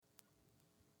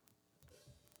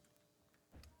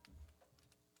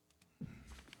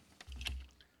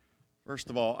First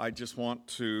of all, I just want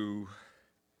to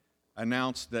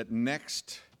announce that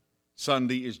next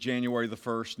Sunday is January the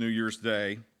 1st, New Year's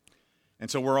Day. And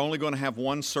so we're only going to have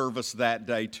one service that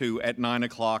day, too, at 9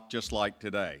 o'clock, just like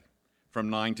today, from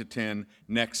 9 to 10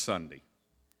 next Sunday.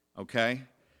 Okay?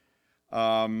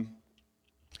 First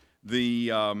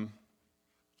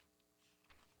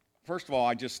of all,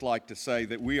 I'd just like to say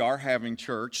that we are having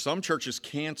church. Some churches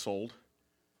canceled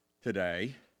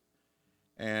today.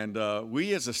 And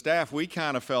we as a staff, we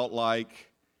kind of felt like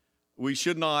we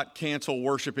should not cancel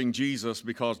worshiping Jesus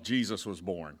because Jesus was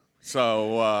born.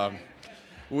 So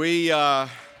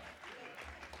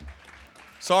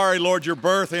sorry, Lord, your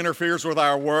birth interferes with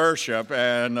our worship,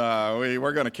 and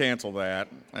we're going to cancel that.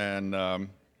 And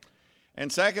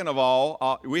second of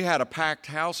all, we had a packed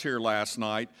house here last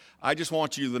night. I just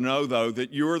want you to know, though,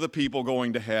 that you're the people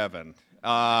going to heaven.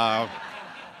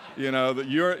 You know, that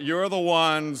you're the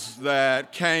ones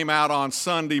that came out on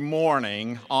Sunday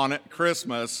morning on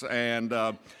Christmas, and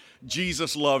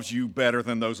Jesus loves you better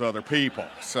than those other people.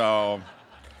 So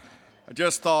I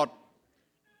just thought,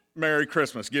 Merry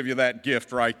Christmas, give you that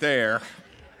gift right there.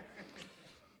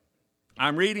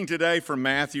 I'm reading today from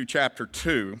Matthew chapter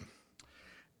 2,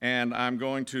 and I'm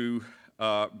going to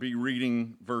be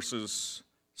reading verses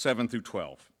 7 through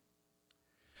 12.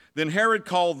 Then Herod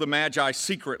called the Magi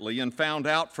secretly and found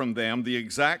out from them the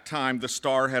exact time the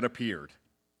star had appeared.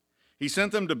 He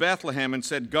sent them to Bethlehem and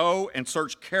said, "Go and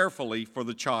search carefully for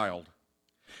the child.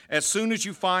 As soon as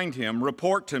you find him,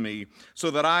 report to me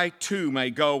so that I too may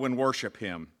go and worship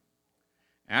him."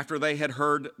 After they had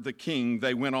heard the king,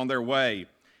 they went on their way,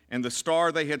 and the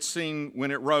star they had seen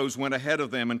when it rose went ahead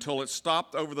of them until it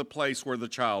stopped over the place where the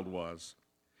child was.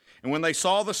 And when they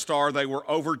saw the star, they were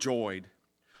overjoyed.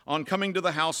 On coming to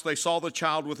the house, they saw the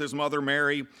child with his mother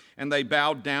Mary, and they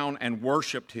bowed down and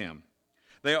worshiped him.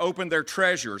 They opened their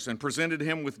treasures and presented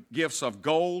him with gifts of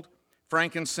gold,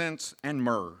 frankincense, and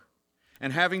myrrh.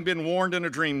 And having been warned in a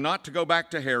dream not to go back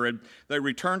to Herod, they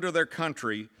returned to their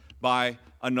country by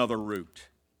another route.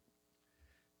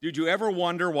 Did you ever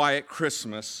wonder why at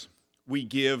Christmas we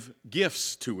give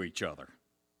gifts to each other?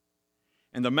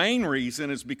 And the main reason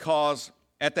is because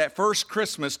at that first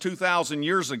Christmas 2,000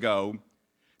 years ago,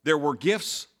 there were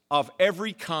gifts of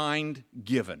every kind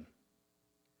given.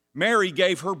 Mary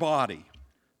gave her body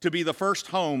to be the first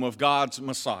home of God's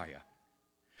Messiah.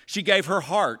 She gave her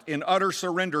heart in utter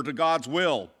surrender to God's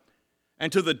will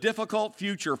and to the difficult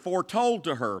future foretold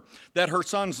to her that her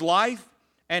son's life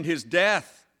and his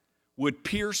death would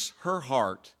pierce her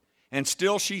heart. And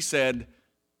still she said,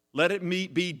 "Let it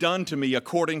be done to me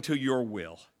according to your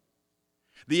will."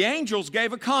 The angels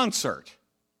gave a concert,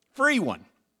 free one,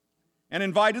 and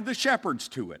invited the shepherds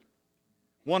to it.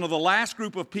 One of the last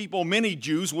group of people many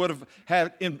Jews would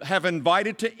have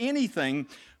invited to anything,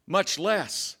 much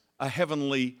less a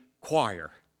heavenly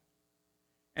choir.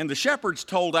 And the shepherds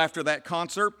told after that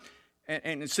concert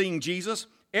and seeing Jesus,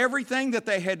 everything that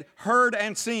they had heard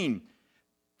and seen.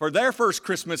 For their first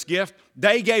Christmas gift,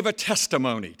 they gave a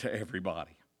testimony to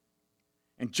everybody.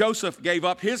 And Joseph gave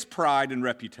up his pride and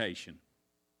reputation.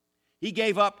 He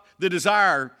gave up the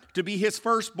desire to be his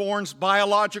firstborn's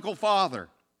biological father.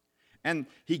 And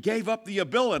he gave up the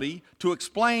ability to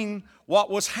explain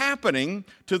what was happening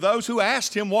to those who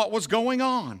asked him what was going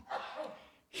on.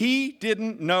 He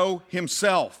didn't know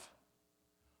himself.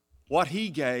 What he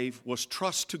gave was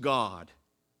trust to God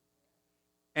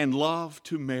and love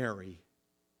to Mary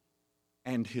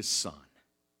and his son.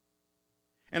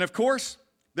 And of course,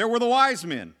 there were the wise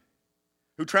men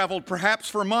who traveled perhaps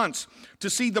for months to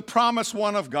see the promised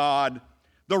one of God,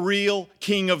 the real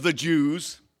King of the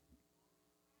Jews.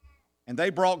 And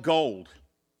they brought gold,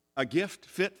 a gift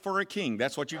fit for a king.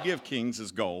 That's what you give kings,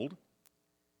 is gold.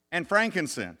 And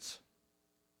frankincense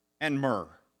and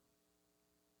myrrh.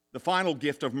 The final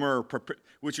gift of myrrh,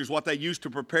 which is what they used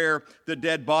to prepare the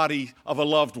dead body of a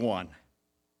loved one.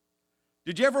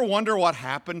 Did you ever wonder what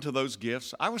happened to those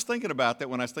gifts? I was thinking about that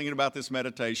when I was thinking about this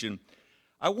meditation.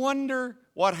 I wonder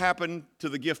what happened to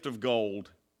the gift of gold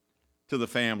to the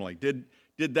family. Did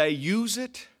they use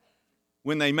it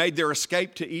when they made their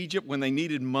escape to Egypt, when they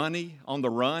needed money on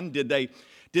the run? Did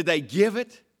they give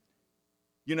it,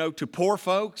 to poor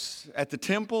folks at the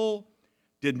temple?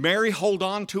 Did Mary hold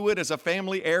on to it as a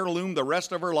family heirloom the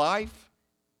rest of her life?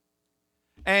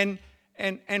 And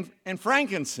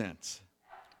frankincense.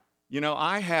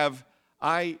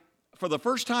 For the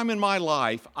first time in my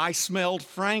life, I smelled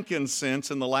frankincense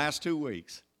in the last 2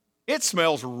 weeks. It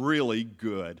smells really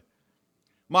good.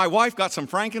 My wife got some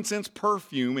frankincense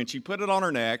perfume and she put it on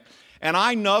her neck, and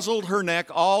I nuzzled her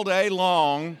neck all day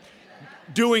long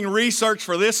doing research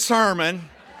for this sermon.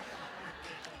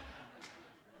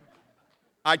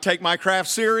 I take my craft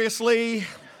seriously.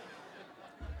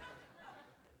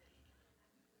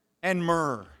 And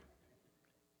myrrh.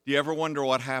 Do you ever wonder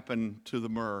what happened to the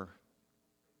myrrh?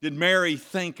 Did Mary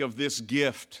think of this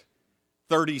gift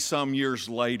 30-some years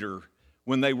later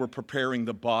when they were preparing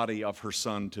the body of her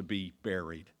son to be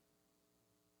buried?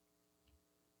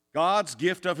 God's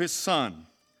gift of his son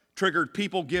triggered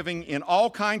people giving in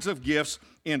all kinds of gifts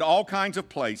in all kinds of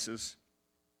places.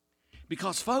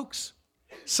 Because, folks,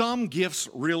 some gifts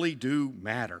really do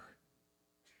matter.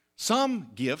 Some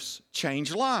gifts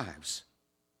change lives.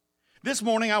 This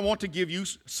morning, I want to give you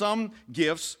some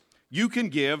gifts you can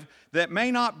give that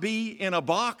may not be in a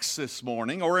box this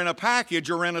morning or in a package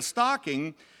or in a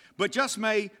stocking, but just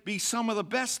may be some of the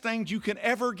best things you can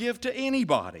ever give to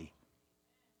anybody.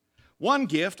 One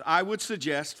gift I would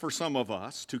suggest for some of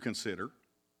us to consider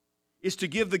is to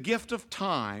give the gift of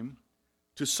time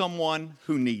to someone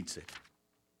who needs it.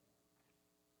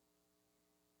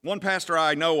 One pastor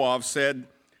I know of said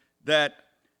that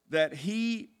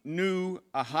he knew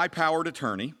a high-powered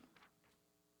attorney,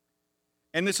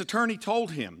 and this attorney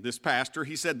told him, this pastor,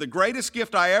 he said, the greatest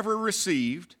gift I ever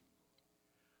received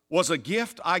was a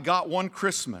gift I got one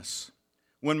Christmas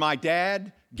when my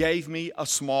dad gave me a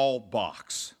small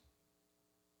box.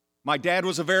 My dad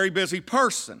was a very busy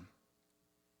person,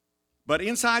 but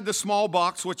inside the small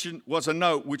box which was a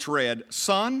note which read,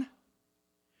 "Son,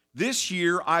 this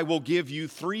year I will give you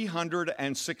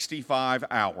 365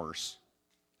 hours,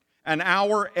 an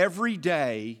hour every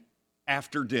day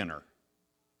after dinner.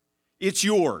 It's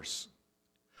yours.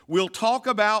 We'll talk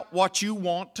about what you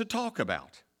want to talk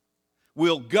about.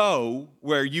 We'll go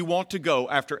where you want to go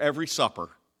after every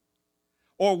supper.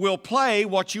 Or we'll play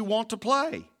what you want to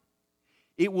play.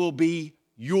 It will be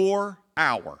your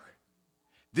hour.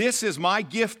 This is my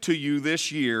gift to you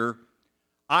this year.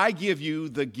 I give you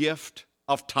the gift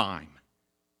of time."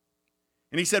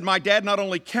 And he said, my dad not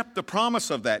only kept the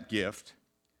promise of that gift,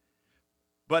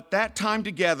 but that time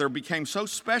together became so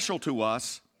special to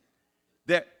us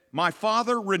that my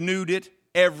father renewed it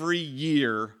every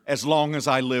year as long as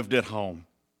I lived at home.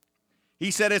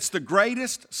 He said, it's the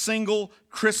greatest single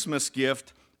Christmas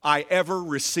gift I ever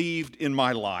received in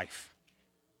my life.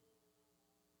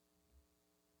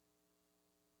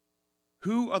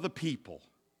 Who are the people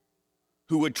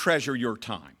who would treasure your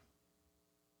time?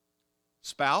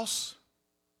 Spouse,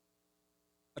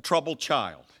 a troubled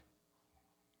child,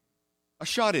 a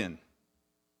shut-in,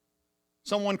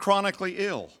 someone chronically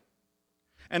ill,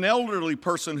 an elderly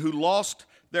person who lost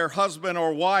their husband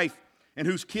or wife and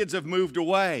whose kids have moved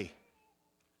away,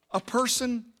 a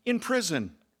person in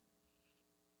prison.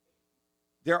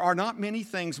 There are not many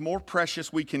things more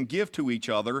precious we can give to each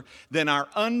other than our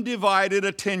undivided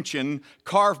attention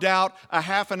carved out a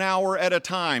half an hour at a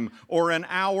time, or an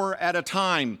hour at a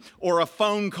time, or a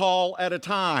phone call at a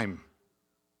time.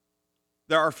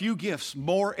 There are few gifts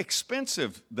more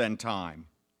expensive than time.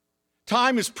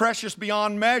 Time is precious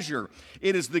beyond measure.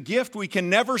 It is the gift we can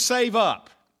never save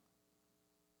up.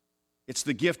 It's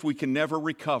the gift we can never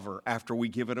recover after we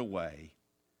give it away.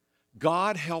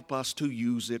 God help us to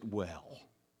use it well.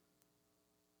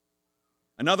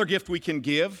 Another gift we can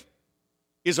give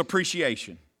is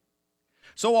appreciation.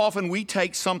 So often we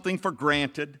take something for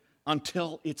granted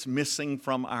until it's missing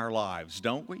from our lives,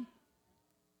 don't we?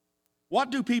 What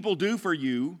do people do for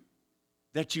you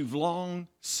that you've long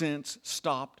since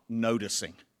stopped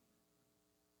noticing?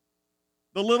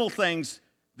 The little things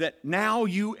that now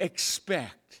you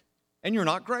expect and you're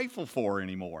not grateful for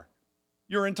anymore.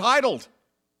 You're entitled.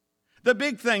 The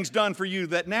big things done for you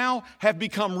that now have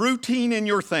become routine in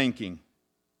your thinking.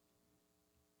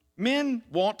 Men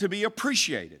want to be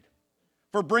appreciated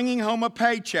for bringing home a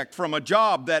paycheck from a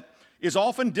job that is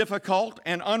often difficult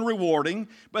and unrewarding,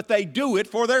 but they do it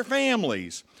for their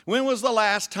families. When was the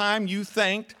last time you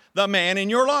thanked the man in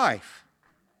your life?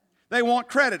 They want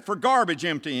credit for garbage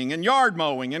emptying and yard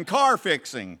mowing and car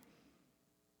fixing.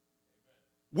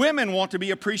 Women want to be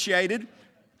appreciated.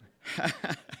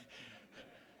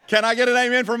 Can I get an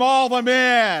amen from all the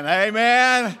men?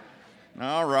 Amen?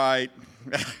 All right.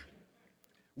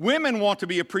 Women want to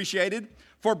be appreciated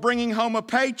for bringing home a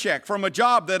paycheck from a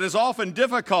job that is often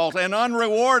difficult and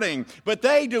unrewarding, but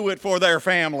they do it for their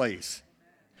families.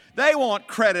 They want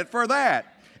credit for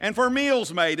that, and for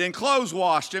meals made and clothes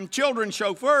washed and children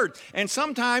chauffeured, and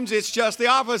sometimes it's just the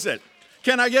opposite.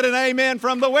 Can I get an amen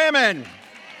from the women?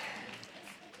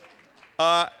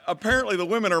 Apparently the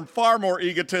women are far more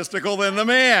egotistical than the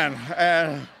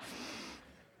men.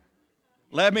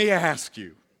 Let me ask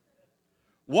you,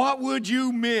 what would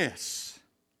you miss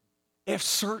if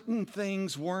certain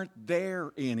things weren't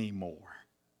there anymore?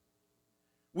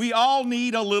 We all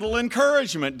need a little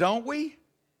encouragement, don't we?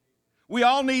 We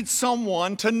all need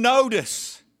someone to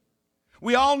notice.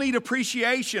 We all need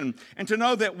appreciation and to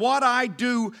know that what I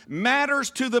do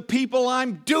matters to the people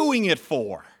I'm doing it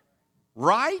for.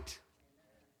 Right?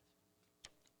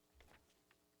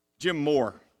 Jim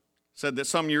Moore said that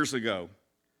some years ago,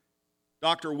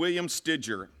 Dr. William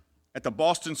Stidger at the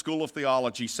Boston School of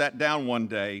Theology sat down one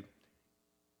day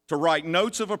to write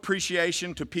notes of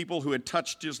appreciation to people who had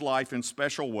touched his life in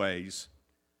special ways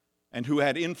and who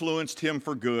had influenced him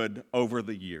for good over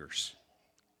the years.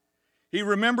 He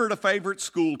remembered a favorite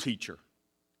school teacher,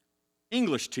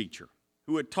 English teacher,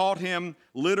 who had taught him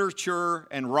literature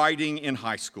and writing in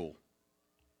high school.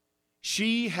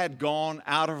 She had gone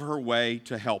out of her way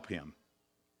to help him.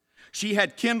 She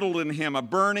had kindled in him a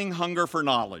burning hunger for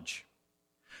knowledge.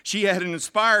 She had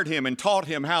inspired him and taught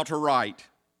him how to write.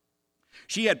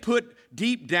 She had put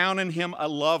deep down in him a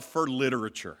love for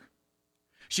literature.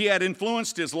 She had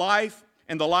influenced his life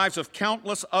and the lives of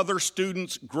countless other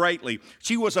students greatly.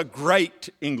 She was a great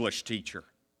English teacher.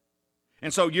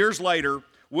 And so years later,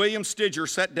 William Stidger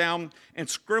sat down and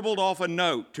scribbled off a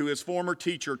note to his former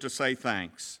teacher to say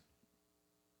thanks.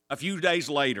 A few days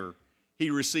later, he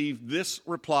received this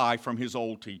reply from his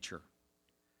old teacher.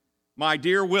 My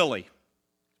dear Willie,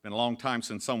 it's been a long time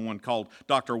since someone called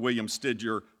Dr. William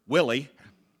Stidger Willie.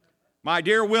 My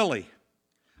dear Willie,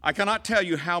 I cannot tell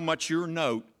you how much your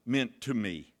note meant to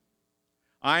me.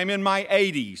 I am in my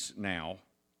 80s now,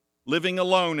 living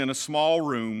alone in a small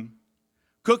room,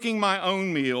 cooking my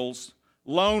own meals,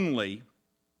 lonely,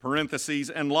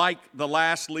 parentheses, and like the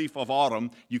last leaf of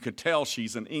autumn, you could tell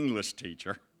she's an English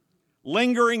teacher,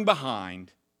 lingering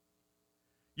behind.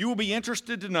 You will be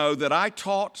interested to know that I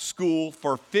taught school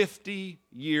for 50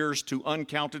 years to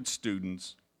uncounted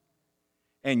students,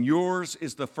 and yours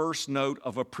is the first note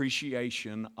of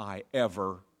appreciation I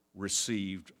ever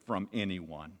received from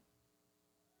anyone.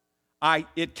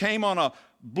 It came on a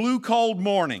blue cold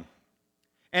morning,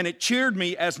 and it cheered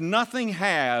me as nothing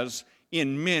has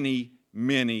in many,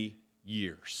 many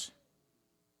years.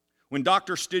 When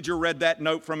Dr. Stidger read that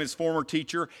note from his former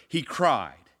teacher, he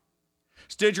cried.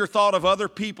 Stidger thought of other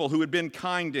people who had been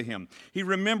kind to him. He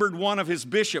remembered one of his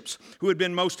bishops who had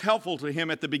been most helpful to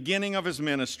him at the beginning of his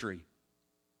ministry.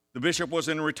 The bishop was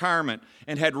in retirement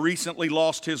and had recently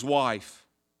lost his wife.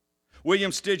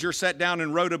 William Stidger sat down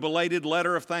and wrote a belated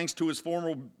letter of thanks to his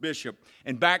former bishop,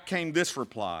 and back came this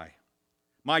reply.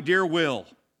 My dear Will,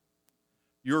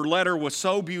 your letter was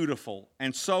so beautiful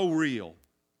and so real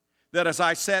that as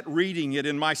I sat reading it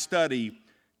in my study,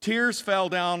 tears fell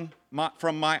down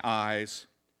from my eyes,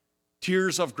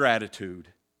 tears of gratitude.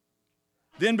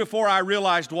 Then before I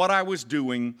realized what I was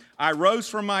doing, I rose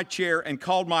from my chair and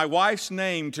called my wife's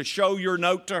name to show your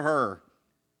note to her,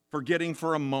 forgetting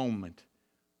for a moment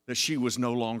that she was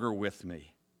no longer with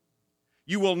me.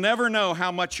 You will never know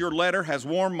how much your letter has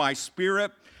warmed my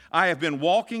spirit. I have been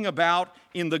walking about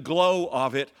in the glow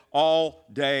of it all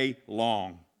day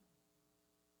long.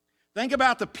 Think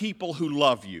about the people who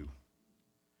love you.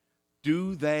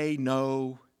 Do they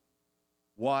know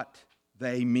what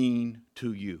they mean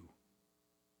to you?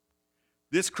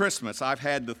 This Christmas, I've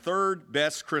had the third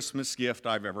best Christmas gift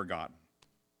I've ever gotten.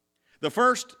 The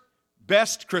first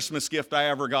best Christmas gift I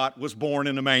ever got was born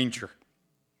in a manger.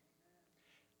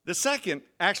 The second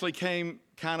actually came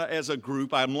kind of as a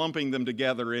group. I'm lumping them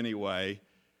together anyway.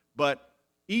 But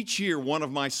each year, one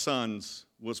of my sons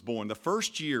was born. The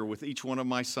first year with each one of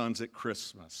my sons at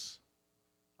Christmas,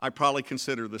 I probably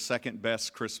consider the second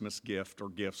best Christmas gift or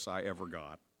gifts I ever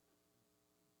got.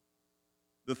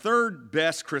 The third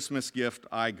best Christmas gift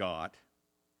I got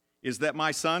is that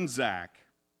my son Zach,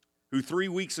 who 3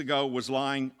 weeks ago was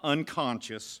lying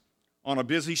unconscious on a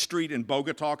busy street in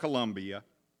Bogota, Colombia,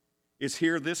 is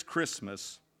here this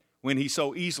Christmas when he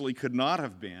so easily could not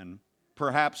have been,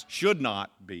 perhaps should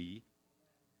not be.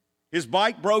 His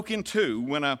bike broke in two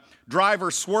when a driver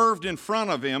swerved in front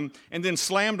of him and then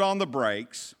slammed on the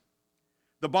brakes.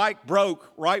 The bike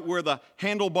broke right where the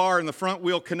handlebar and the front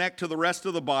wheel connect to the rest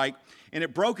of the bike, and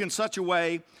it broke in such a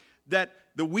way that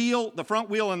the front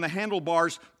wheel and the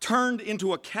handlebars turned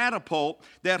into a catapult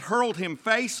that hurled him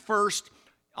face first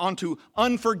onto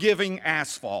unforgiving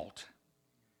asphalt.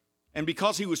 And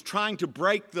because he was trying to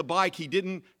brake the bike, he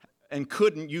didn't and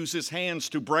couldn't use his hands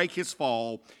to brake his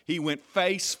fall. He went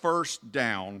face first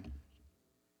down.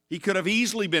 He could have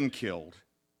easily been killed.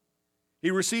 He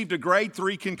received a grade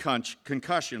 3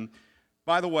 concussion.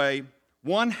 By the way,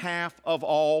 1/2 of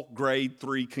all grade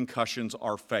 3 concussions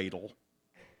are fatal.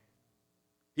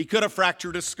 He could have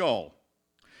fractured his skull.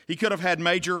 He could have had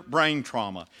major brain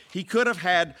trauma. He could have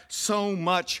had so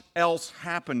much else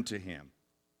happen to him.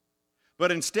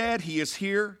 But instead, he is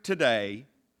here today,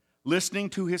 listening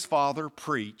to his father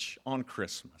preach on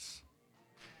Christmas.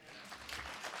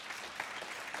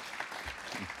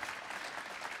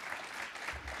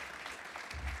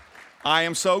 I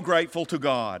am so grateful to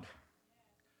God.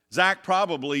 Zach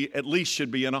probably at least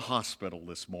should be in a hospital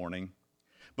this morning,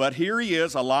 but here he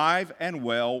is alive and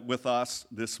well with us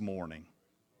this morning.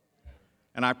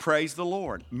 And I praise the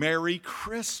Lord. Merry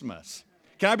Christmas.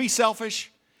 Can I be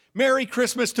selfish? Merry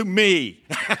Christmas to me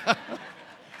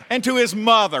and to his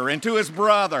mother and to his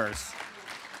brothers.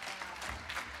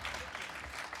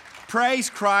 Praise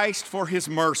Christ for his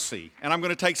mercy. And I'm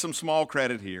going to take some small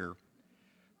credit here.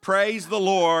 Praise the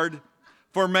Lord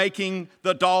for making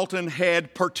the Dalton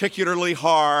head particularly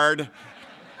hard.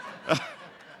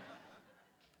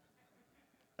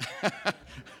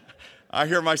 I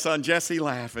hear my son Jesse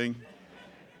laughing.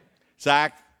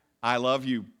 Zach, I love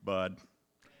you, bud.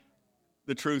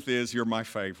 The truth is, you're my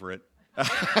favorite.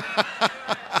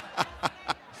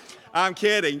 I'm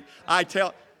kidding. I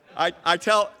tell,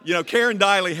 Karen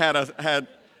Diley had,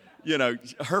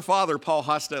 her father, Paul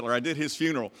Hostetler, I did his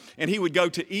funeral, and he would go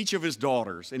to each of his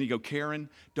daughters, and he'd go, Karen,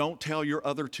 don't tell your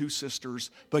other two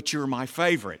sisters, but you're my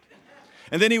favorite.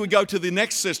 And then he would go to the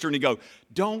next sister, and he'd go,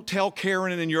 don't tell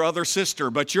Karen and your other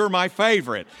sister, but you're my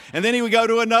favorite. And then he would go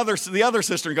to the other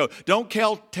sister and go, don't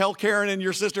tell Karen and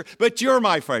your sister, but you're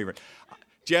my favorite.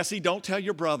 Jesse, don't tell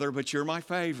your brother, but you're my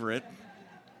favorite.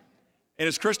 And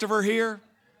is Christopher here?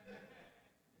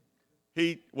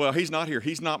 He's not here.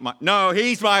 He's my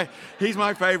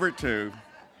favorite too.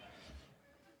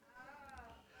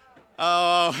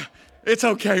 Oh, it's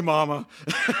okay, Mama.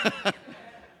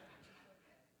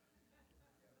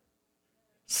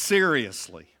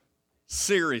 Seriously,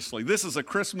 this is a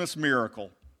Christmas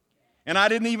miracle. And I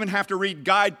didn't even have to read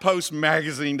Guidepost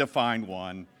magazine to find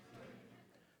one.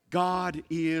 God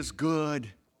is good,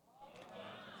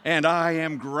 and I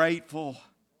am grateful.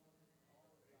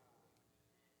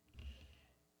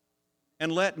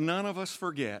 And let none of us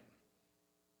forget,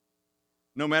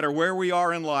 no matter where we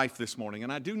are in life this morning,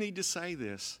 and I do need to say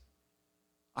this,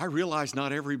 I realize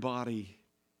not everybody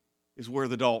is where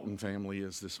the Dalton family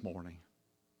is this morning.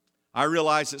 I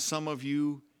realize that some of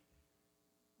you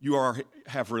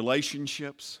have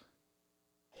relationships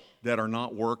that are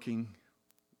not working,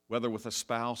 whether with a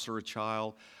spouse or a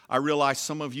child. I realize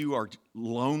some of you are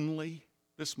lonely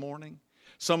this morning.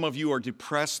 Some of you are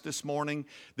depressed this morning.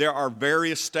 There are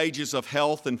various stages of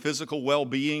health and physical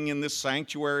well-being in this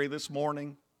sanctuary this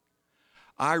morning.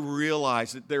 I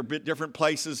realize that there are different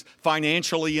places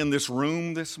financially in this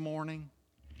room this morning.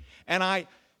 And I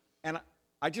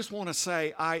just want to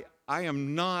say, I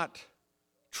am not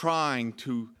trying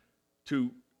to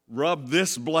rub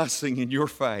this blessing in your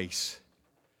face.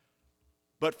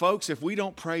 But folks, if we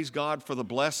don't praise God for the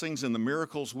blessings and the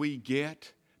miracles we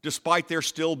get, despite there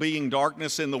still being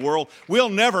darkness in the world, we'll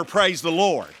never praise the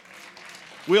Lord.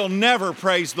 We'll never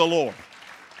praise the Lord.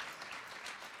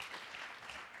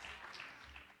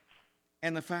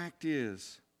 And the fact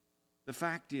is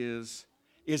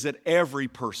that every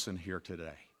person here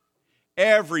today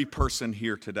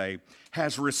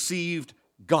has received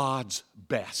God's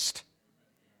best.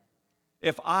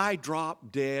 If I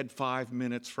drop dead 5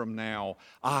 minutes from now,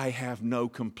 I have no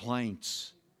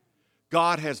complaints.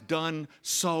 God has done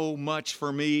so much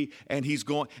for me, and He's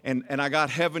going, and I got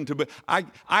heaven to be. I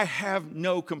have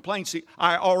no complaints. See,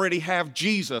 I already have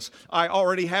Jesus. I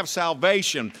already have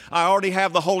salvation. I already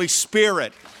have the Holy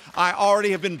Spirit. I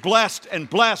already have been blessed and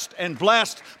blessed and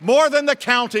blessed. More than the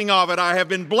counting of it, I have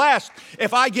been blessed.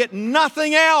 If I get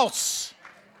nothing else,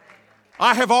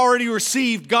 I have already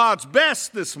received God's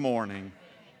best this morning.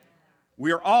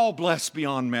 We are all blessed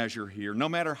beyond measure here, no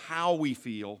matter how we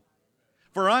feel.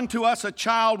 For unto us a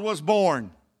child was born.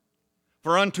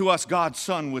 For unto us God's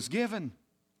Son was given.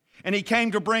 And He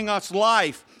came to bring us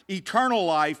life, eternal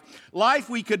life, life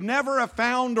we could never have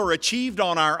found or achieved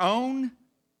on our own.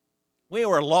 We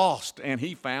were lost and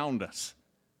He found us.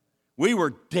 We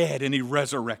were dead and He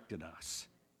resurrected us.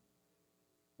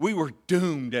 We were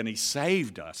doomed and He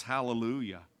saved us.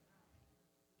 Hallelujah.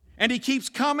 And He keeps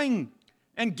coming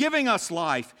and giving us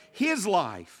life, His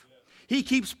life. He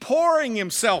keeps pouring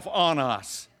Himself on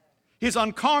us, His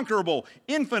unconquerable,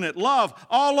 infinite love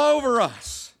all over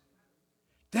us.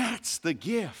 That's the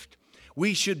gift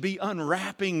we should be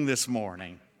unwrapping this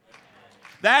morning.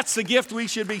 That's the gift we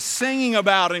should be singing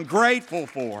about and grateful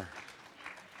for.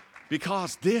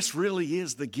 Because this really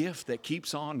is the gift that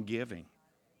keeps on giving.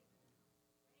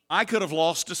 I could have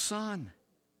lost a son,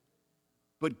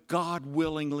 but God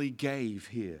willingly gave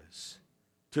His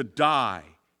to die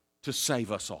to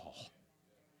save us all.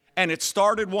 And it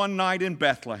started one night in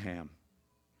Bethlehem.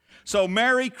 So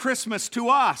Merry Christmas to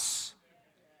us,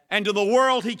 and to the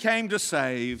world he came to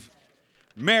save.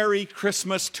 Merry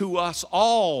Christmas to us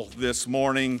all this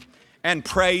morning, and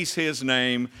praise his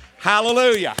name.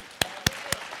 Hallelujah.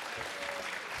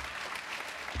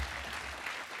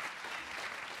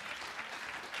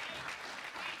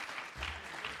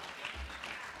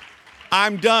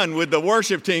 I'm done. Would the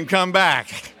worship team come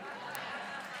back?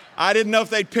 I didn't know if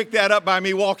they'd pick that up by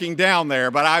me walking down there,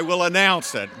 but I will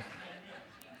announce it.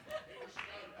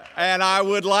 And I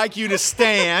would like you to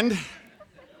stand,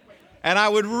 and I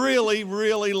would really,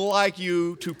 really like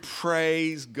you to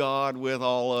praise God with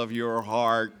all of your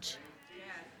heart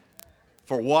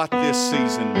for what this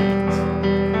season means.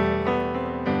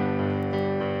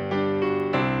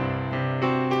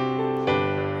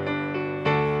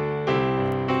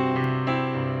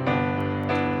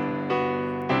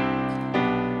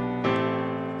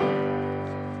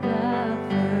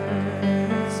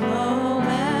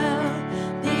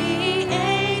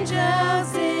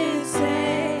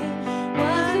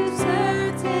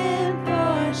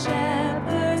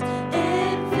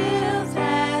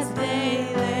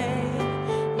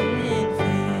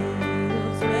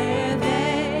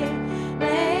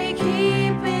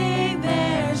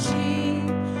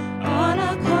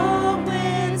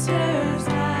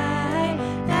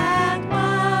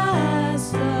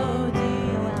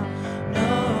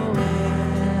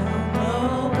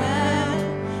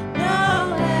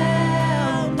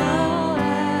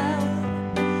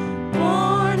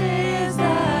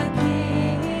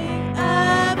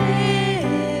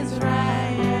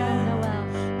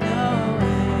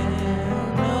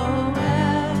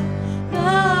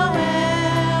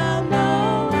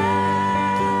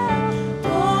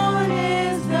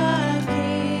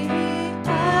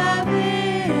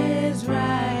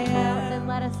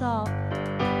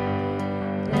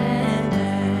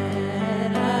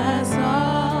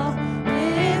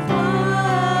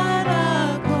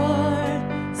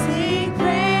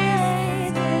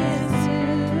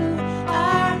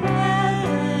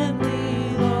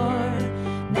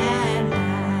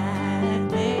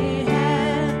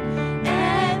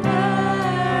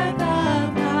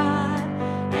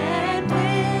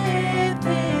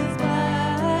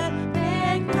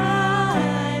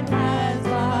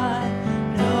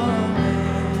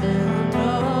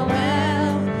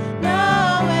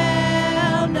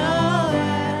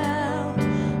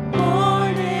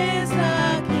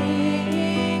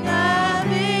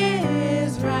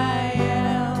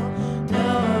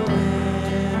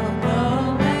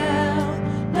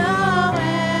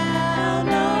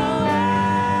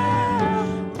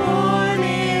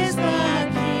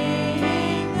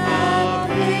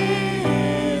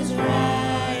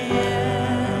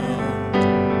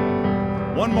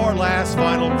 Last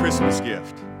final Christmas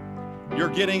gift. You're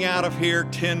getting out of here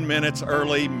 10 minutes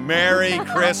early. Merry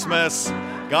Christmas.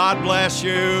 God bless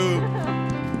you.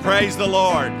 Praise the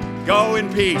Lord. Go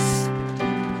in peace.